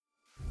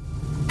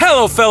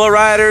Hello, fellow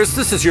riders.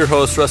 This is your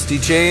host, Rusty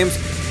James.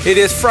 It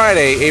is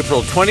Friday,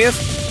 April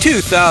 20th,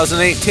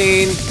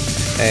 2018,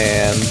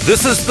 and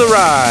this is The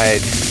Ride.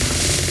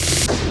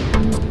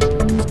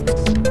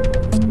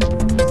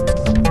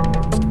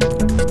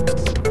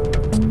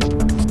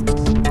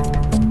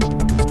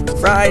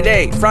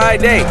 Friday.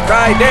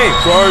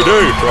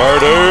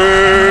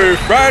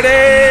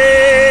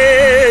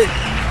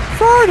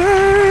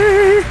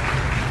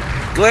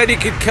 Glad you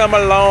could come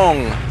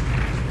along.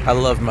 I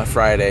love my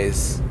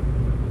Fridays.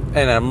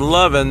 And I'm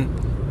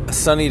loving a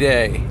sunny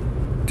day.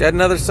 Got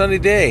another sunny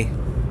day.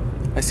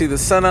 I see the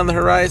sun on the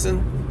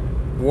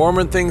horizon,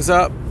 warming things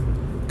up.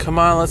 Come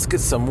on, let's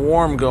get some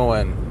warm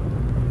going.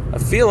 I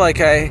feel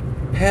like I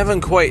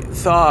haven't quite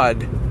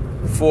thawed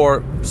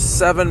for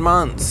 7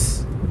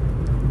 months.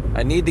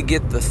 I need to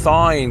get the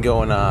thawing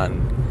going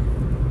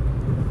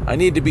on. I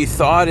need to be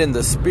thawed in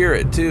the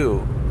spirit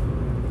too.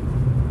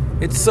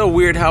 It's so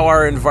weird how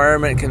our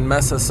environment can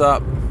mess us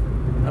up.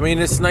 I mean,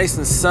 it's nice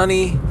and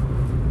sunny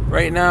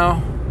right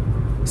now,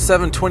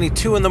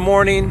 7:22 in the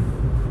morning.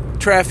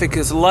 Traffic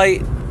is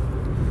light,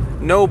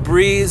 no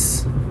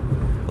breeze,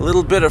 a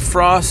little bit of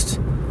frost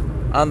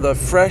on the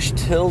fresh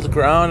tilled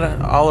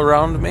ground all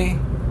around me.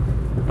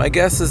 My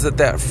guess is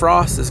that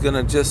frost is going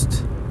to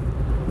just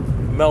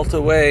melt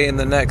away in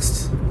the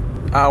next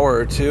hour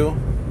or two.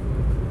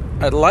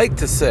 I'd like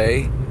to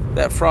say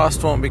that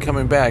frost won't be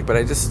coming back, but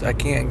I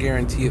can't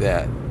guarantee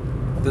that.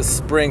 This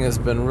spring has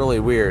been really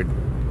weird.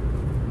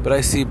 But I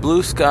see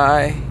blue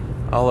sky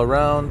all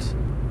around,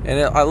 and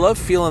I love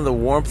feeling the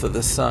warmth of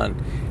the sun.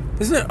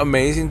 Isn't it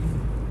amazing?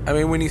 I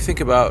mean, when you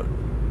think about,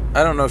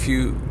 I don't know if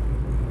you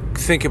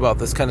think about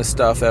this kind of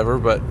stuff ever,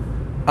 but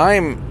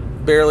I'm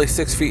barely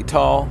 6 feet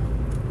tall,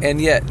 and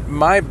yet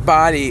my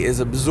body is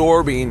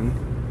absorbing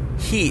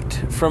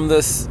heat from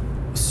this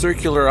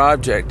circular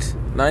object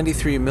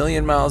 93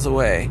 million miles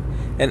away,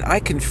 and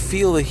I can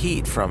feel the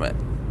heat from it.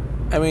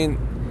 I mean,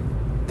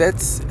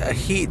 that's a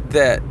heat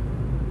that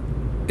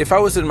if I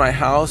was in my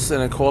house, in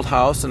a cold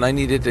house, and I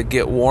needed to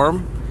get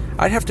warm,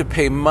 I'd have to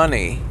pay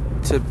money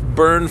to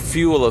burn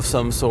fuel of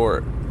some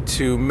sort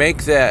to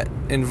make that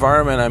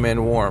environment I'm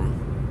in warm,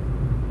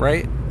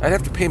 right? I'd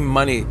have to pay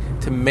money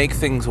to make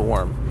things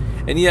warm.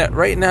 And yet,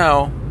 right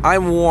now,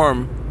 I'm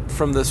warm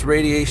from this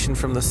radiation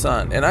from the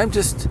sun, and I'm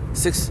just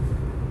 6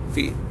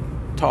 feet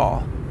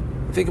tall.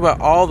 Think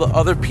about all the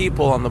other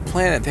people on the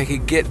planet that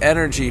could get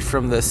energy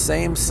from the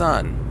same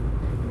sun.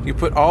 You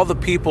put all the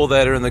people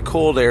that are in the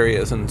cold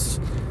areas in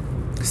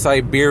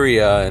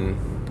Siberia and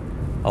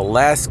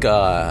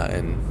Alaska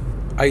and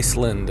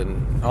Iceland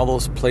and all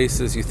those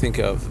places you think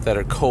of that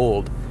are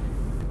cold,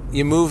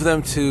 you move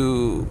them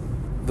to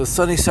the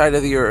sunny side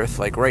of the earth,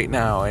 like right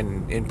now,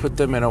 and put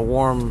them in a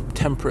warm,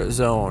 temperate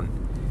zone,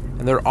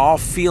 and they're all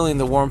feeling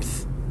the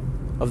warmth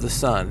of the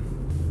sun.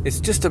 It's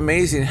just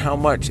amazing how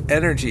much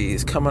energy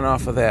is coming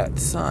off of that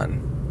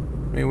sun.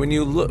 I mean, when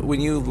you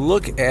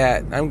look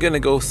at, I'm going to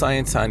go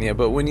science on you,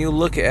 but when you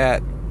look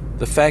at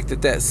the fact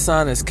that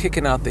sun is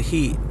kicking out the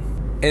heat,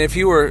 and if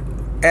you were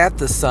at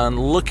the sun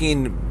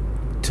looking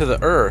to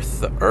the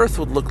earth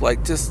would look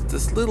like just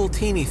this little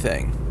teeny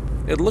thing.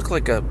 It'd look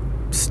like a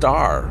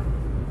star.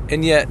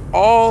 And yet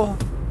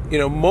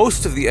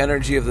most of the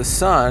energy of the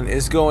sun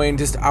is going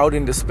just out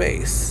into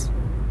space.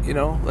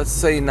 Let's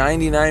say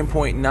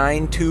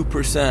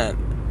 99.92%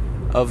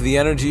 of the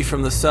energy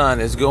from the sun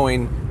is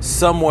going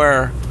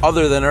somewhere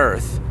other than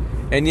Earth.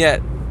 And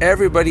yet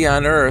everybody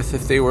on Earth,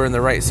 if they were in the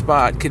right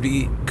spot, could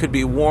be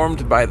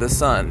warmed by the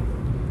sun,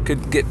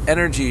 could get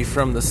energy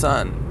from the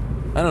sun.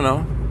 I don't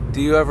know.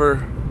 Do you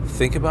ever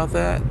think about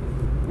that?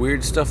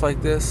 Weird stuff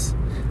like this?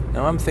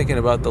 Now I'm thinking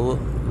about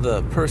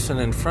the person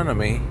in front of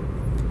me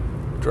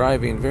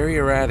driving very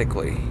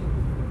erratically,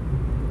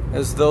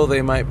 as though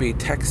they might be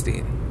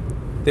texting.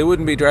 They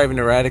wouldn't be driving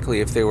erratically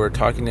if they were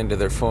talking into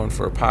their phone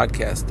for a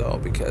podcast, though,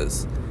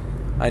 because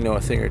I know a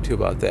thing or two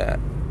about that.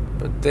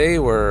 But they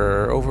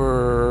were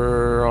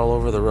all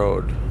over the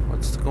road.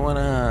 What's going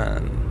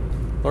on?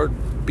 Lord,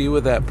 be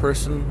with that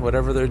person,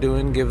 whatever they're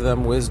doing, give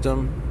them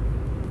wisdom.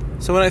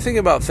 So when I think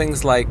about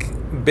things like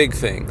big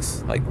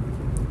things, like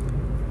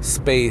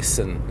space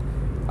and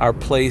our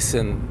place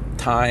in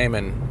time,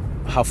 and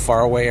how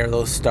far away are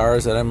those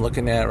stars that I'm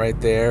looking at right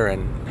there,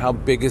 and how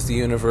big is the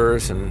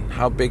universe, and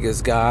how big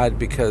is God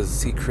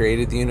because he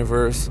created the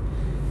universe.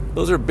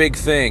 Those are big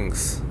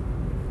things.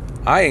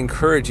 I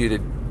encourage you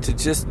to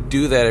just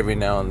do that every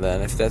now and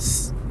then if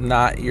that's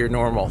not your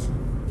normal.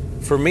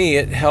 For me,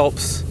 it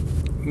helps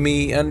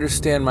me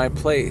understand my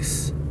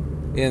place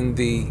in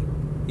the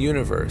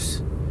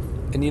universe.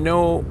 And you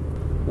know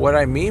what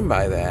I mean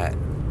by that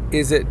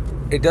is it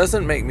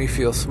doesn't make me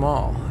feel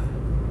small.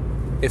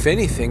 If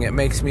anything, it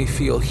makes me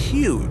feel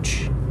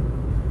huge.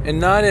 And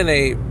not in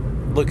a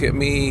look at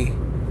me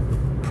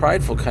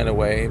prideful kind of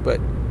way, but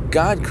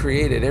God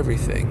created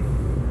everything.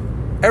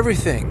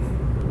 Everything.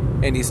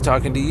 And he's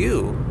talking to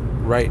you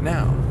right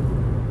now.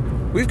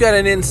 We've got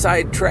an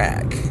inside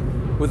track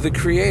with the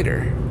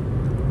Creator.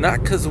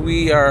 Not because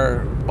we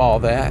are all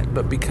that,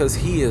 but because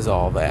he is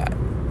all that.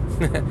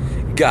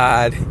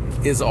 God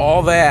is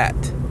all that.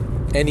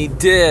 And he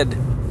did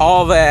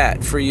all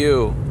that for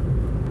you.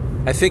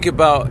 I think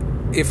about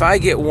if I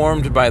get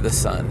warmed by the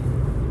sun,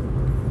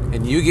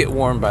 and you get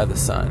warmed by the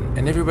sun,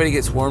 and everybody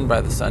gets warmed by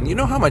the sun, you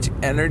know how much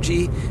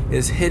energy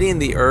is hitting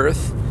the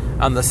earth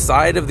on the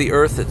side of the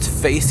earth that's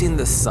facing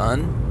the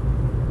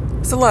sun?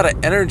 It's a lot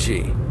of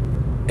energy.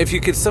 If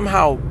you could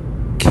somehow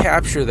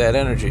capture that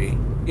energy,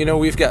 you know,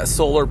 we've got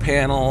solar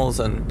panels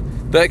and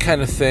that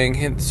kind of thing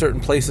in certain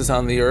places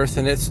on the earth,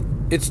 and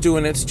it's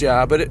doing its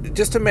job. But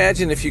just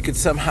imagine if you could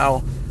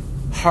somehow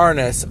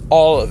harness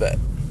all of it.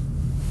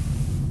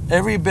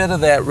 Every bit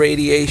of that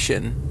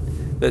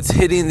radiation that's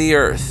hitting the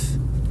earth.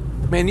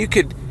 Man, you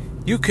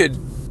could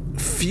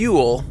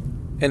fuel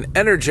and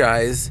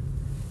energize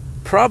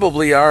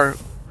probably our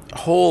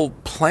whole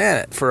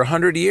planet for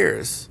 100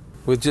 years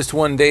with just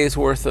one day's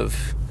worth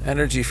of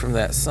energy from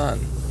that sun.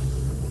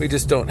 We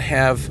just don't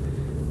have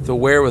the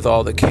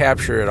wherewithal to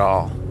capture it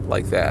all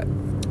like that.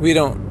 We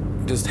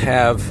don't just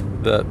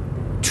have the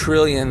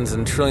trillions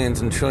and trillions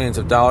and trillions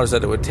of dollars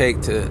that it would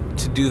take to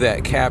do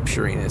that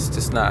capturing. It's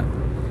just not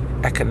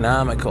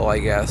economical, I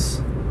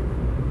guess.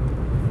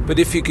 But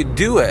if you could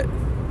do it,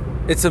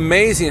 it's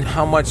amazing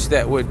how much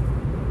that would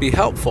be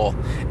helpful.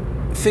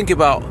 Think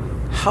about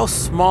how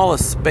small a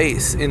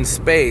space in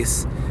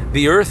space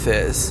the Earth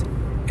is,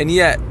 and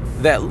yet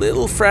that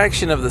little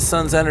fraction of the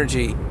sun's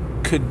energy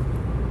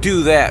could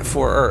do that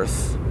for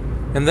Earth.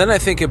 And then I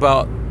think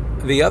about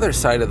the other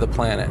side of the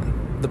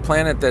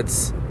planet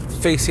that's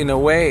facing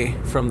away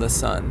from the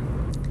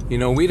sun. You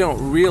know, we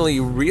don't really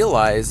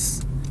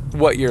realize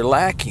what you're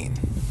lacking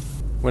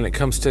when it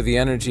comes to the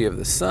energy of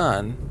the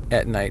sun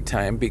at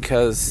nighttime,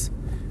 because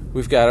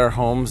we've got our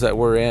homes that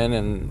we're in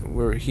and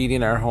we're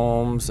heating our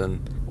homes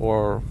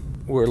or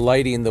we're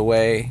lighting the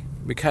way.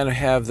 We kind of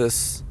have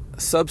this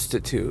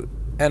substitute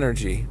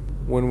energy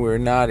when we're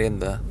not in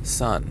the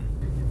sun.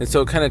 And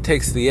so it kind of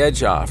takes the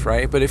edge off,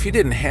 right? But if you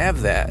didn't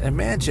have that,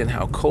 imagine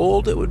how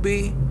cold it would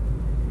be.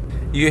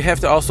 You have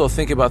to also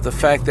think about the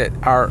fact that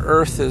our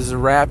earth is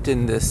wrapped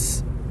in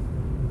this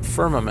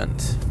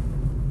firmament,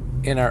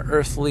 in our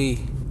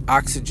earthly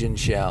oxygen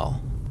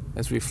shell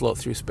as we float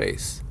through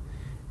space.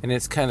 And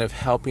it's kind of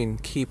helping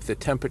keep the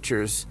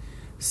temperatures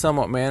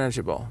somewhat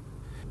manageable.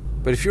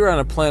 But if you're on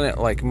a planet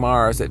like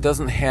Mars that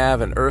doesn't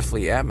have an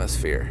earthly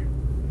atmosphere,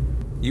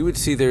 you would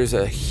see there's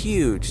a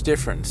huge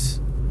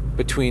difference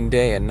between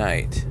day and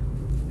night.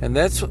 And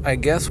that's, I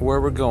guess,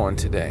 where we're going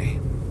today.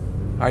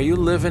 Are you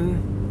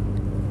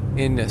living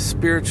in a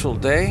spiritual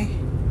day,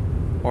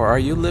 or are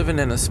you living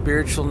in a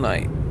spiritual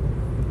night?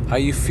 Are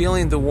you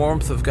feeling the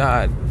warmth of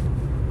God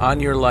on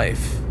your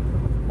life,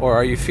 or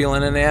are you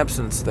feeling an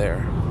absence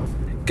there?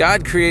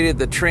 God created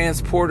the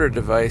transporter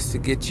device to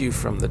get you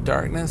from the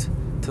darkness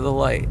to the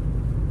light,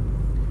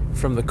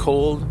 from the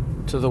cold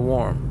to the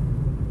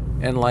warm.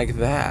 And like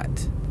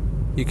that,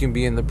 you can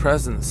be in the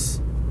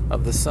presence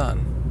of the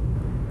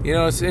sun. You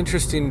know, it's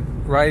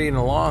interesting riding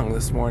along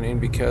this morning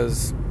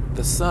because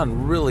the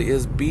sun really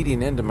is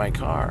beating into my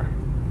car.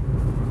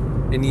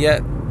 And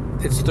yet,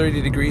 it's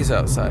 30 degrees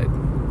outside.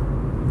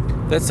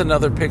 That's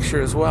another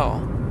picture as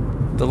well.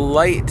 The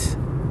light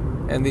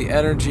and the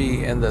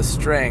energy and the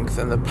strength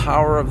and the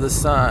power of the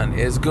sun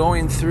is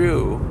going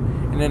through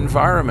an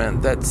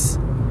environment that's,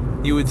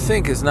 you would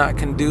think, is not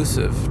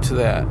conducive to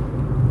that.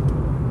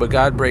 But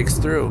God breaks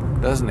through,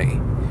 doesn't he?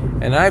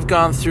 And I've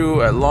gone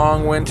through a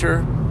long winter,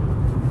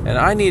 and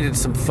I needed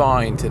some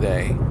thawing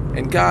today.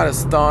 And God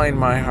is thawing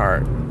my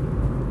heart.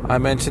 I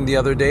mentioned the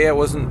other day I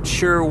wasn't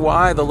sure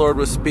why the Lord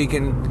was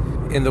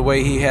speaking in the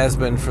way he has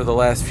been for the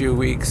last few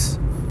weeks.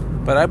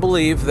 But I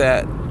believe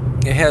that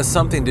it has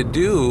something to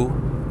do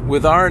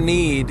with our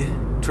need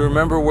to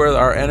remember where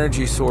our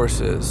energy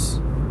source is.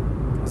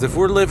 Because if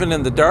we're living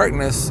in the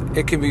darkness,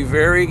 it can be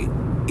very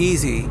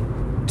easy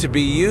to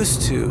be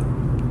used to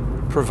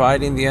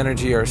providing the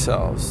energy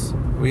ourselves.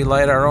 We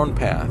light our own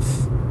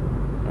path,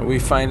 and we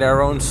find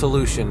our own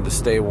solution to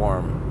stay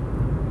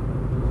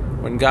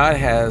warm. When God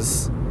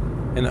has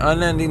an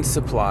unending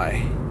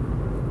supply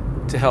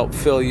to help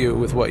fill you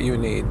with what you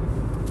need.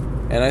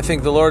 And I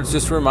think the Lord's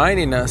just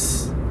reminding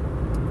us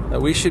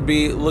that we should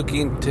be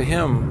looking to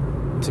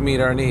him to meet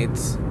our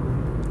needs.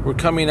 We're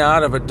coming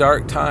out of a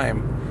dark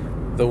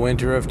time, the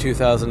winter of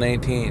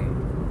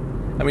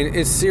 2018. I mean,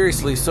 it's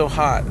seriously so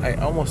hot, I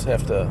almost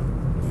have to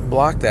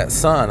block that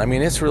sun. I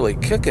mean, it's really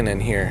cooking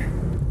in here.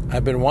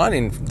 I've been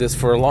wanting this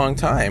for a long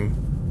time.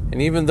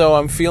 And even though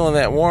I'm feeling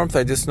that warmth,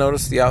 I just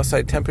noticed the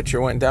outside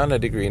temperature went down a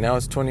degree. Now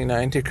it's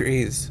 29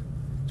 degrees.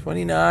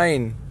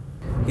 29.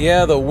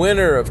 Yeah, the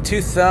winter of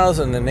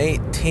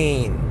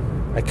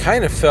 2018. I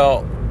kind of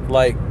felt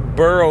like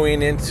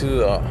burrowing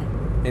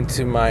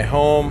into my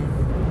home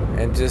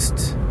and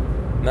just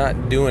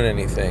not doing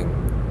anything.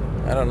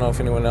 I don't know if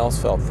anyone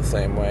else felt the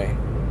same way.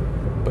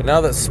 But now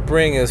that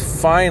spring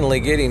is finally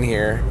getting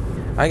here,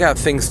 I got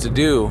things to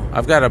do.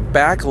 I've got a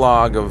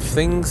backlog of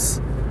things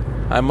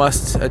I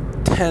must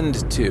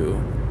attend to.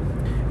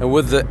 And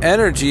with the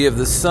energy of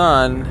the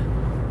sun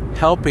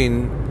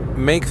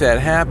helping make that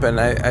happen,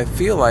 I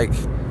feel like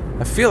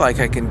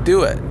I can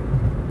do it.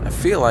 I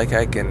feel like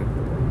I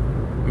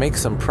can make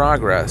some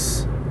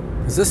progress.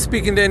 Is this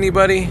speaking to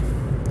anybody?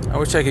 I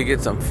wish I could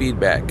get some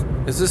feedback.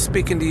 Is this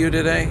speaking to you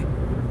today?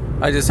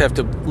 I just have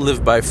to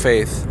live by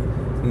faith,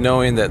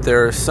 knowing that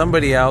there's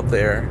somebody out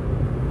there,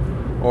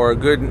 or a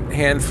good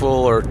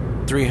handful or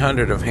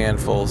 300 of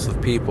handfuls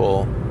of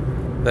people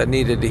that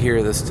needed to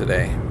hear this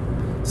today.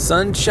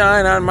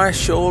 Sunshine on my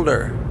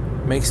shoulder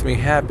makes me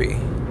happy.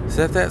 Is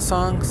that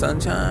song?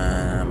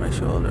 Sunshine on my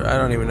shoulder. I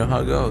don't even know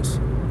how it goes.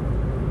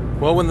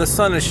 Well, when the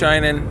sun is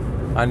shining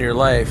on your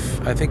life,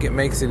 I think it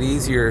makes it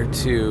easier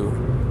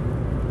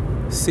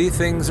to see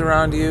things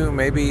around you,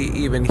 maybe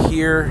even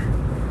hear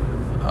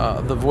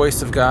the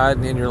voice of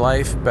God in your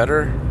life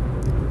better.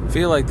 I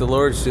feel like the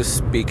Lord's just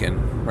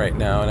speaking right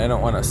now, and I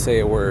don't want to say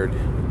a word.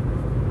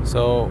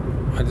 So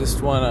I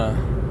just want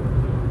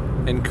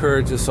to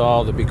encourage us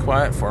all to be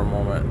quiet for a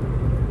moment.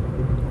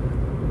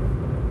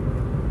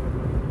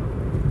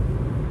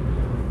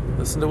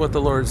 Listen to what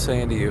the Lord's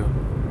saying to you.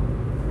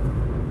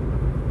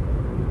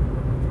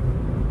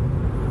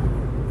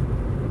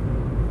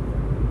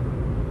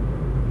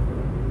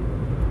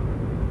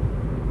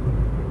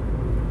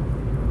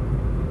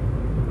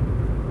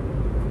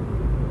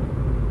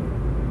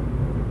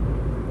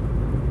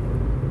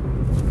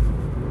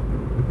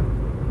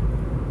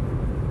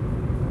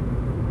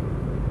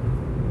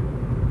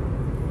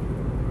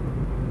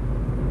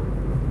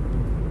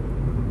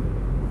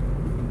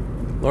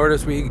 Lord,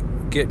 as we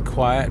get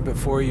quiet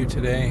before you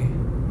today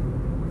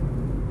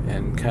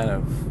and kind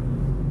of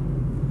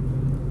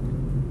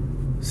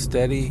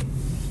steady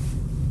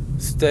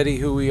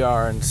who we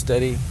are and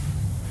steady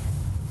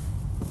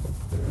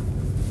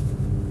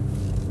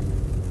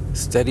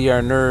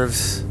our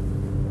nerves,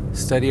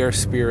 steady our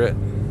spirit,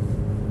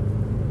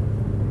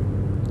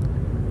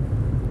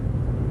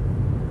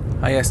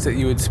 I ask that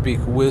you would speak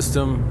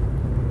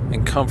wisdom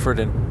and comfort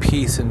and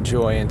peace and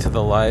joy into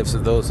the lives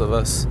of those of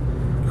us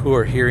who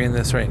are hearing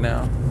this right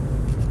now.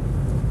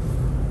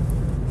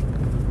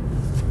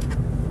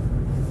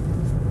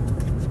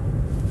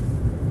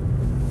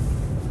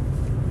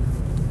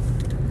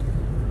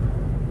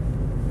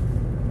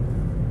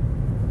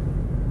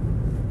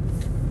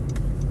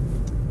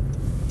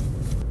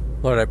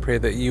 Lord, I pray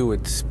that you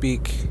would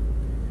speak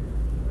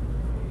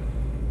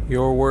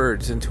your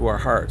words into our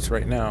hearts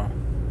right now.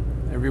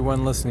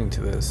 Everyone listening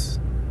to this.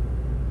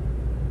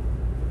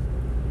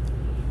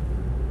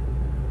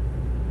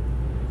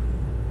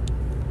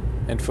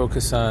 And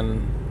focus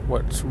on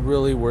what's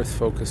really worth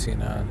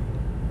focusing on.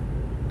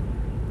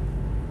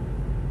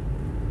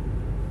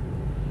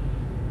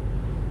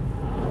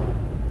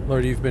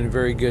 Lord, you've been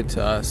very good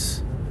to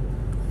us.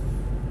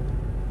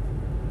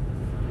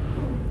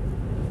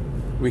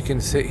 We can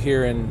sit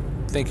here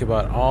and think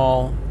about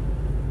all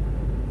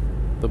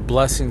the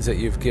blessings that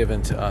you've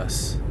given to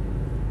us.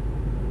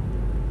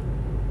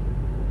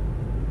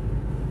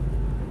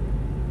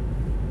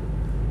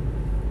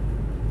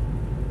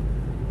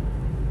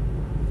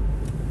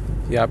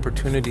 The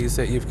opportunities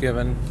that you've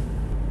given.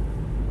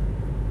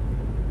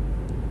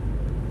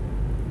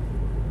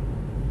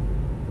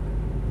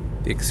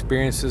 The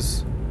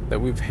experiences that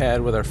we've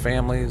had with our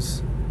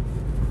families.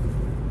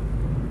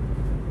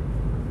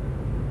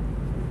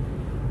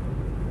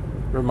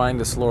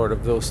 Remind us, Lord,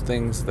 of those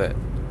things that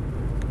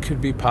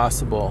could be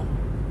possible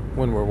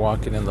when we're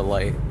walking in the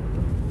light.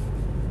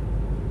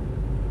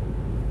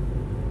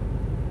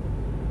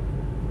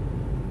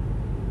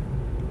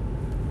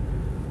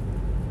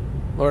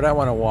 Lord, I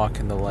want to walk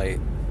in the light.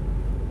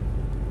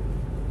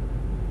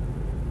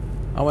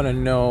 I want to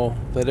know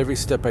that every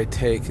step I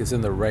take is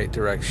in the right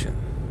direction.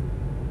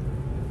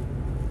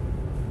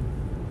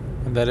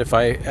 And that if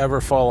I ever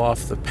fall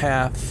off the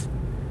path,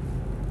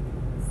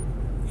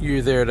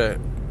 you're there to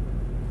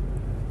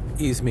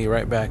ease me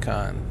right back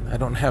on. I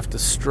don't have to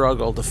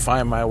struggle to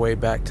find my way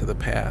back to the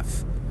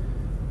path.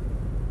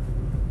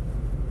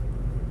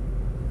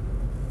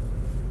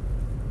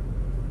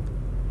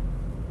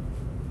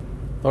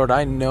 Lord,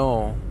 I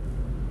know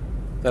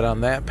that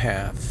on that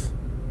path,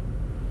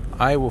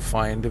 I will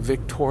find a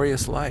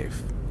victorious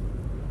life.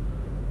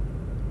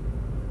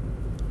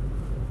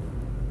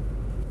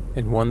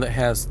 And one that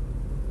has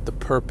the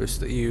purpose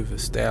that you've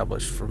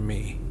established for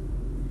me.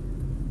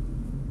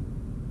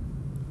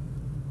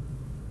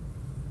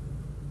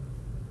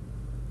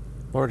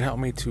 Lord, help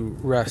me to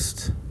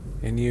rest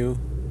in you,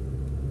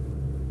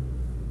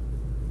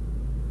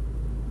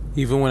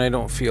 even when I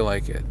don't feel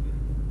like it.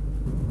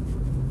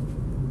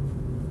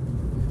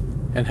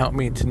 And help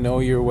me to know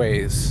your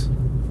ways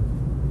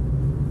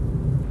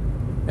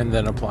and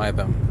then apply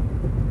them.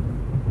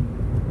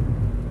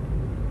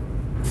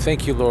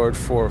 Thank you, Lord,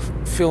 for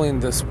filling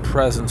this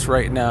presence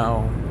right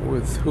now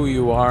with who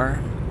you are.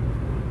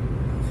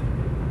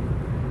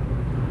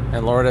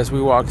 And Lord, as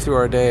we walk through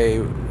our day,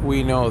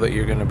 we know that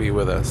you're going to be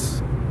with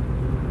us,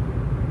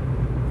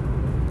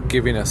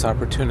 giving us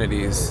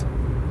opportunities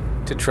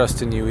to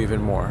trust in you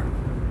even more.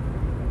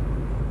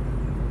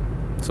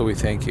 So we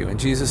thank you. In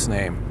Jesus'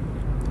 name,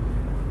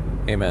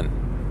 amen.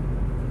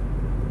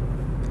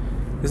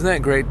 Isn't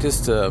that great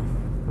just to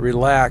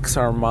relax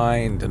our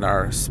mind and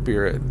our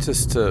spirit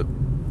just to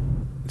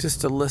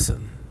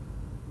listen,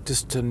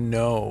 just to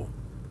know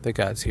that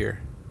God's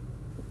here.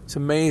 It's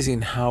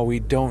amazing how we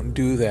don't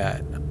do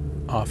that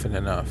often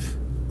enough.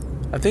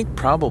 I think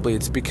probably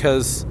it's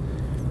because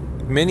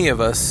many of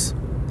us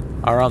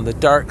are on the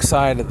dark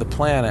side of the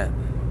planet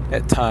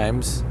at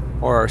times,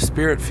 or our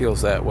spirit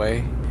feels that way,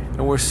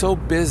 and we're so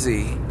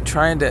busy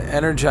trying to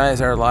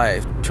energize our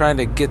life, trying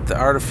to get the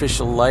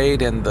artificial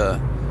light and the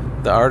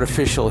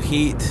artificial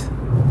heat,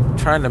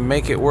 trying to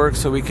make it work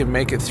so we can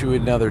make it through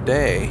another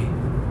day,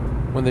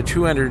 when the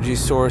true energy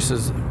source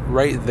is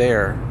right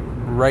there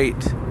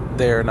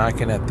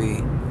knocking at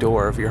the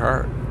door of your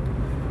heart.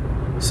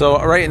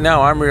 So right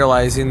now I'm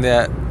realizing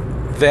that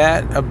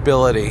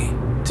ability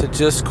to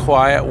just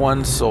quiet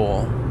one's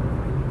soul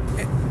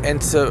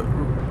and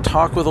to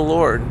talk with the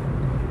Lord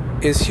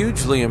is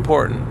hugely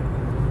important.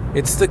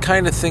 It's the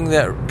kind of thing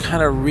that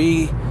kind of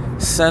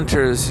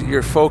re-centers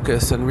your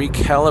focus and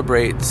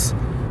recalibrates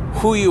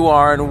who you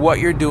are and what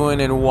you're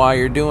doing and why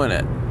you're doing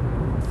it.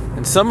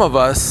 And some of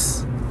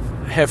us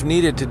have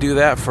needed to do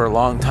that for a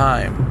long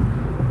time.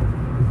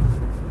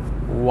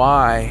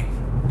 Why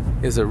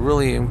is a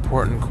really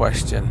important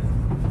question.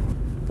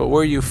 But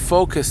where you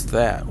focus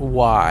that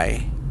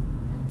why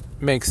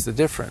makes the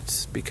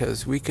difference,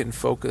 because we can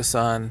focus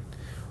on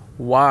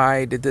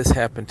why did this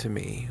happen to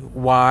me?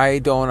 Why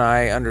don't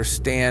I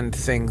understand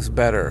things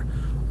better?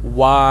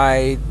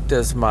 Why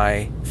does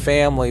my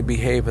family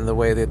behave in the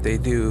way that they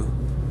do?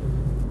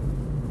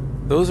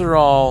 Those are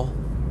all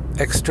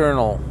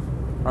external,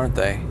 aren't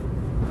they?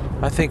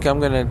 I think I'm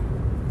going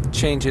to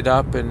change it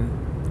up, and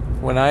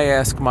when I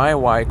ask my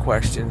why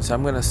questions,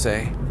 I'm going to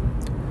say,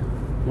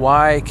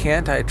 why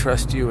can't I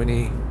trust you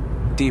any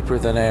deeper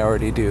than I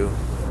already do?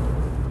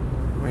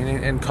 I mean,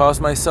 and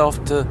cause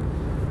myself to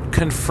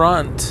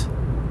confront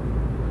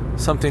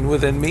something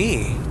within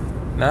me,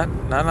 not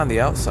on the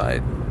outside.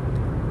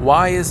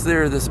 Why is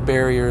there this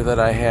barrier that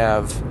I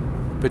have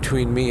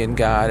between me and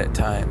God at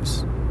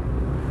times?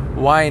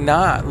 Why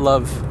not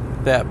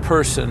love that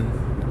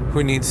person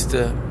who needs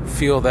to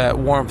feel that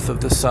warmth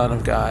of the Son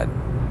of God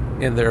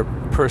in their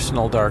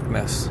personal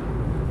darkness?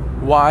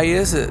 Why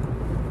is it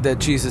that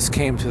Jesus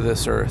came to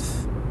this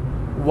earth?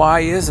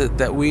 Why is it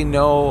that we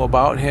know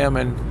about him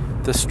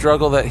and the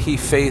struggle that he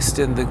faced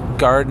in the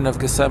Garden of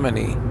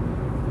Gethsemane?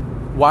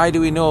 Why do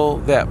we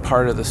know that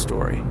part of the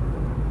story?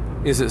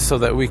 Is it so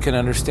that we can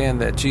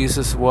understand that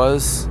Jesus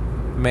was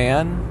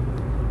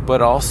man,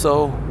 but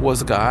also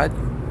was God?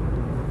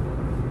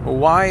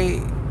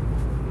 Why?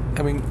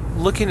 I mean,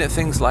 looking at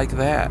things like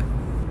that,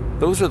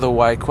 those are the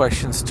why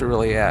questions to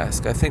really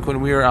ask. I think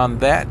when we are on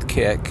that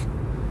kick,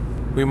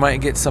 we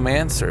might get some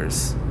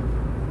answers.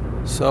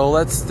 So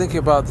let's think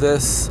about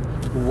this.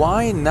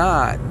 Why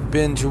not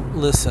binge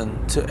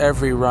listen to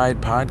every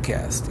ride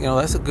podcast? You know,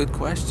 that's a good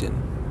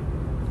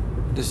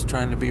question. Just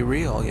trying to be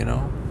real, you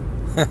know.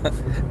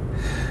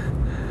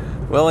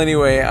 Well,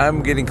 anyway,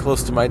 I'm getting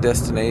close to my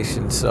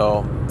destination,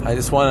 so I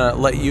just want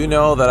to let you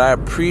know that I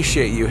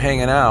appreciate you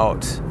hanging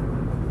out.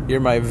 You're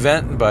my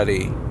vent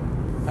buddy.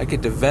 I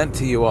get to vent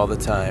to you all the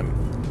time.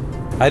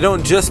 I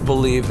don't just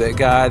believe that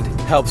God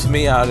helps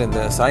me out in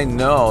this. I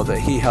know that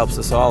he helps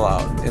us all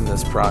out in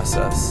this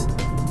process.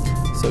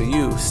 So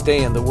you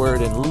stay in the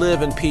Word and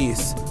live in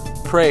peace.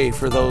 Pray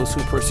for those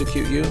who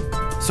persecute you.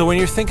 So when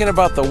you're thinking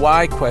about the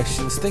why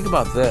questions, think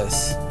about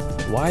this.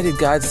 Why did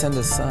God send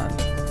his Son?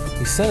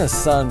 He sent his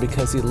Son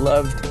because he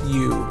loved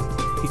you.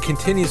 He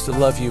continues to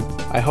love you.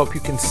 I hope you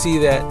can see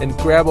that and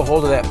grab a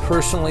hold of that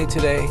personally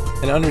today,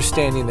 and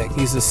understanding that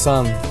he's the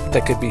sun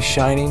that could be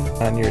shining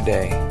on your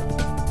day.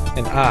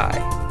 And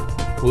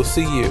I will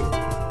see you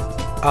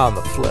on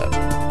the flip.